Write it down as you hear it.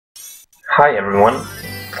Hi everyone,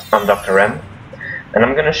 I'm Dr. M, and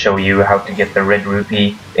I'm gonna show you how to get the Red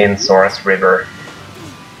Rupee in Zora's River.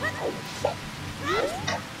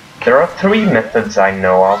 There are 3 methods I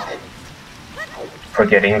know of for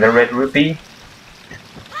getting the Red Rupee,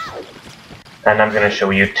 and I'm gonna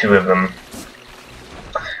show you 2 of them.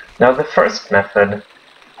 Now the first method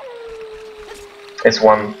is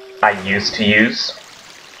one I used to use,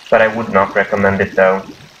 but I would not recommend it though.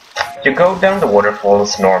 You go down the waterfall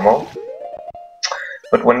as normal,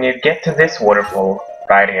 but when you get to this waterfall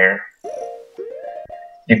right here,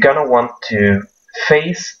 you're gonna want to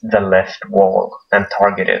face the left wall and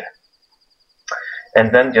target it.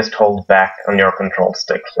 And then just hold back on your control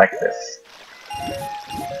stick like this.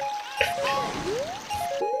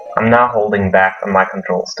 I'm now holding back on my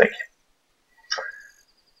control stick.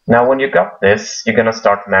 Now when you got this, you're gonna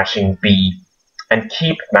start mashing B, and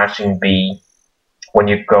keep mashing B when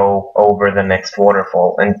you go over the next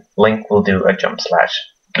waterfall, and Link will do a jump slash.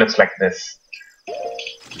 It looks like this.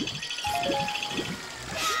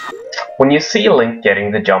 When you see Link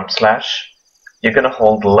getting the jump slash, you're gonna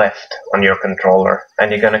hold left on your controller,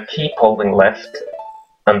 and you're gonna keep holding left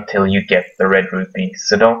until you get the Red Rupee.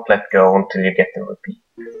 So don't let go until you get the rupee.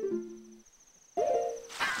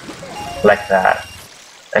 Like that.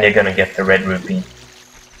 And you're gonna get the Red Rupee.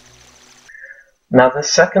 Now the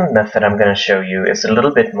second method I'm gonna show you is a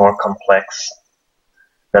little bit more complex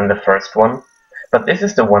than the first one, but this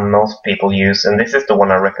is the one most people use, and this is the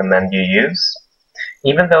one I recommend you use.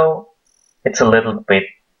 Even though it's a little bit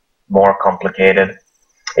more complicated,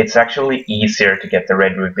 it's actually easier to get the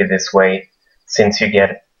Red Rupee this way, since you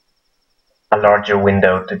get a larger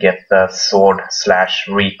window to get the sword slash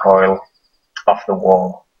recoil off the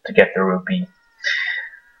wall to get the rupee.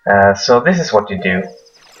 So this is what you do.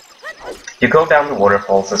 You go down the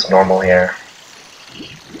waterfalls as normal here.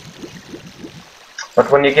 But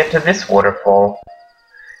when you get to this waterfall,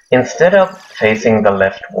 instead of facing the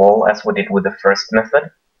left wall as we did with the first method,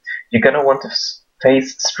 you're gonna want to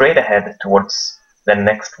face straight ahead towards the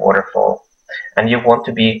next waterfall. And you want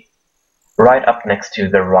to be right up next to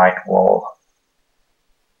the right wall.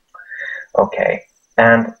 Okay,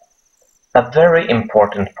 and a very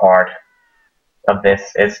important part of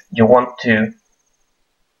this is you want to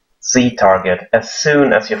Z-target as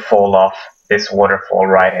soon as you fall off this waterfall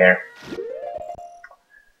right here.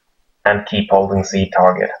 And keep holding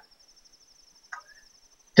Z-target.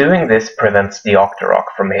 Doing this prevents the Octorok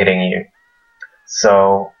from hitting you.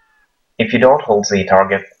 So if you don't hold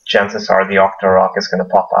Z-target, chances are the Octorok is going to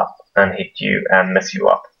pop up and hit you and mess you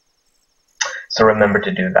up. So remember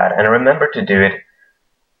to do that. And remember to do it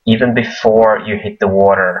even before you hit the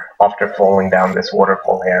water after falling down this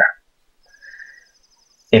waterfall here.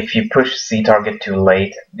 If you push Z-target too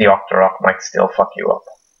late, the Octorok might still fuck you up.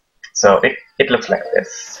 So it looks like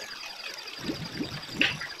this.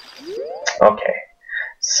 Okay,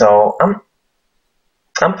 so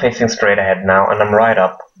I'm facing straight ahead now, and I'm right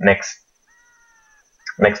up next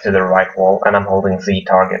to the right wall, and I'm holding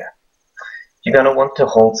Z-target. You're gonna want to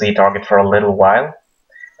hold Z-target for a little while,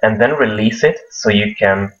 and then release it so you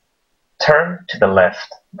can turn to the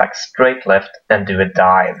left, like straight left, and do a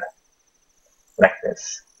dive. Like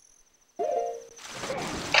this.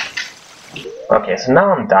 Okay, so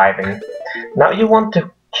now I'm diving. Now you want to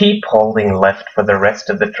keep holding left for the rest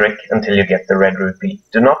of the trick until you get the Red Rupee.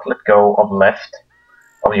 Do not let go of left,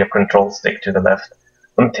 of your control stick to the left,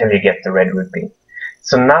 until you get the Red Rupee.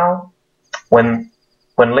 So now, when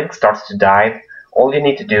Link starts to dive, all you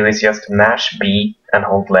need to do is just mash B and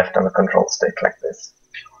hold left on the control stick like this.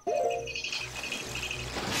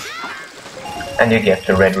 And you get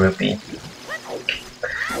the Red Rupee.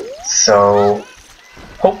 So,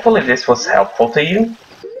 hopefully this was helpful to you.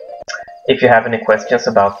 If you have any questions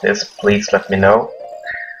about this, please let me know.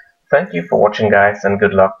 Thank you for watching, guys, and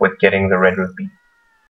good luck with getting the Red Rupee.